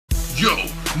Yo,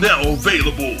 now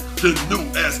available, the new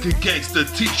Ask a Gangsta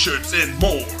t-shirts and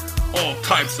more. All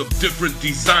types of different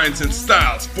designs and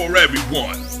styles for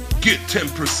everyone. Get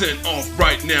 10% off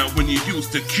right now when you use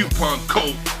the coupon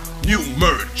code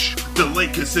NEWMERCH. The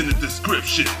link is in the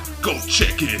description. Go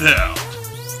check it out.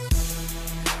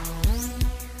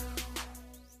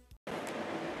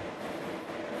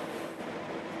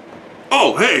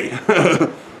 Oh, hey.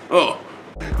 Oh,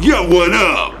 yo, what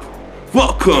up?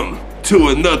 Welcome to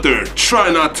another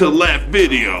Try Not to Laugh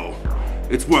video.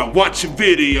 It's where I watch a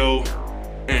video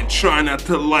and try not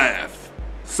to laugh.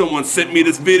 Someone sent me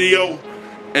this video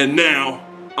and now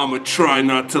I'ma try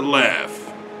not to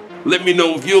laugh. Let me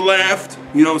know if you laughed.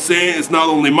 You know what I'm saying? It's not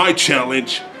only my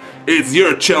challenge, it's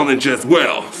your challenge as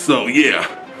well. So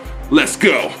yeah, let's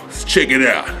go. Let's check it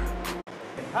out.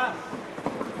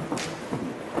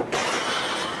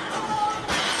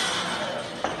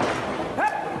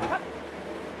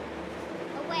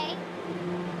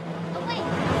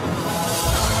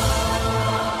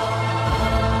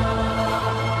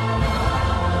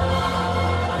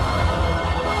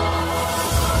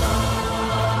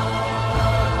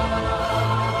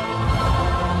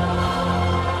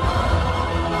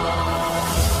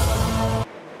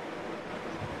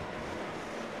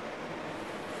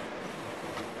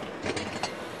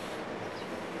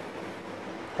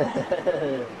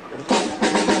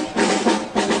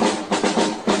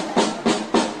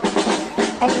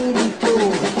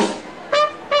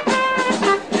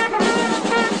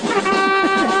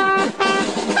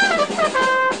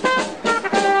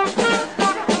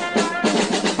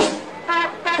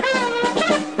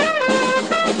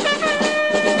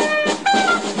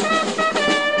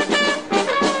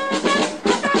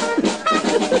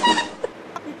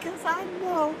 Because I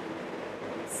know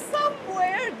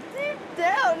somewhere deep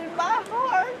down in my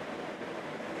heart,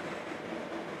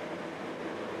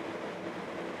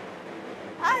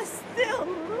 I still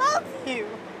love you.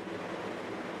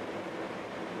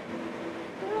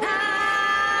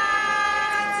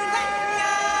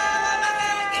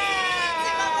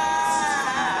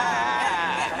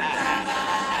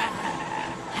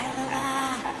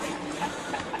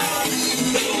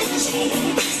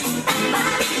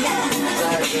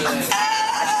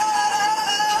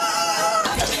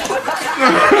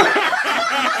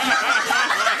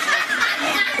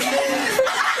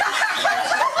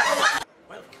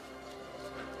 Welcome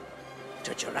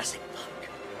to Jurassic Park.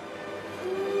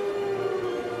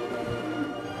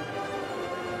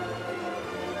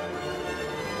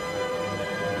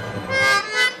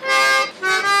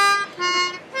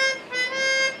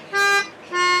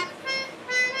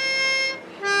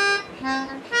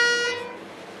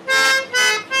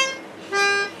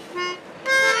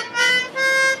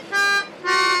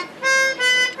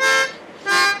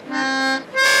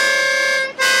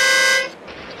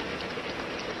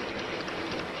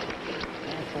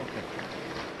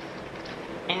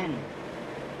 N.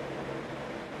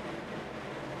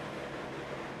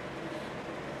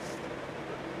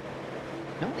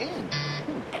 No N.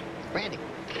 Brandy.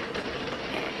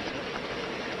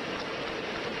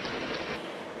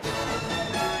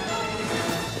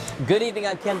 Good evening,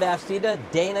 I'm Ken Bastida.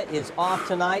 Dana is off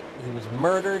tonight. He was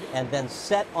murdered and then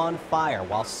set on fire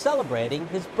while celebrating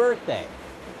his birthday.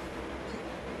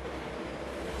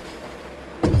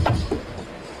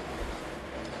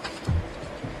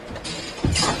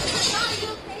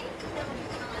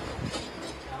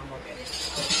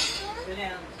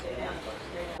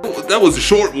 That was a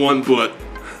short one, but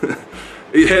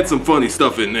it had some funny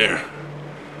stuff in there.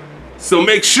 So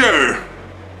make sure,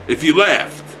 if you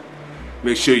laughed,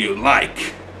 make sure you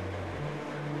like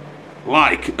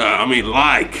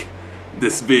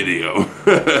this video.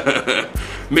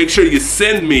 Make sure you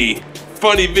send me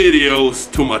funny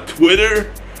videos to my Twitter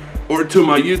or to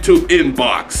my YouTube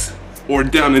inbox or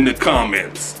down in the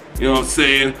comments. You know what I'm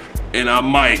saying? And I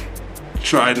might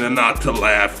try to not to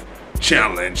laugh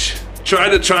challenge. Try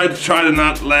to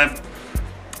not laugh.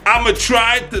 I'ma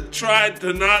try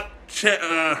to not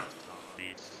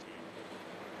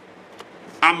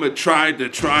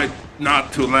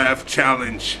not to laugh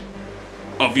challenge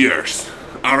of yours.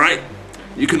 Alright?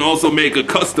 You can also make a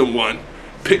custom one.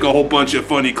 Pick a whole bunch of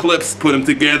funny clips, put them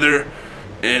together,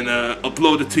 and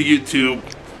upload it to YouTube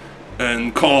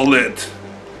and call it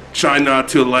Try Not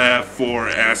to Laugh for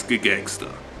Ask a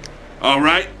Gangsta.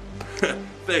 Alright?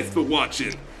 Thanks for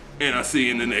watching, and I'll see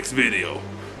you in the next video.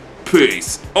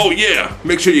 Peace. Oh yeah,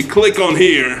 make sure you click on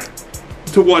here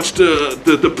to watch the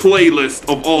playlist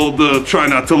of all the Try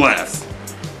Not to Laughs.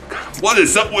 What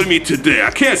is up with me today?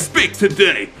 I can't speak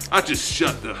today. I just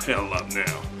shut the hell up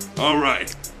now.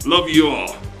 Alright, love you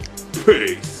all.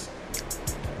 Peace.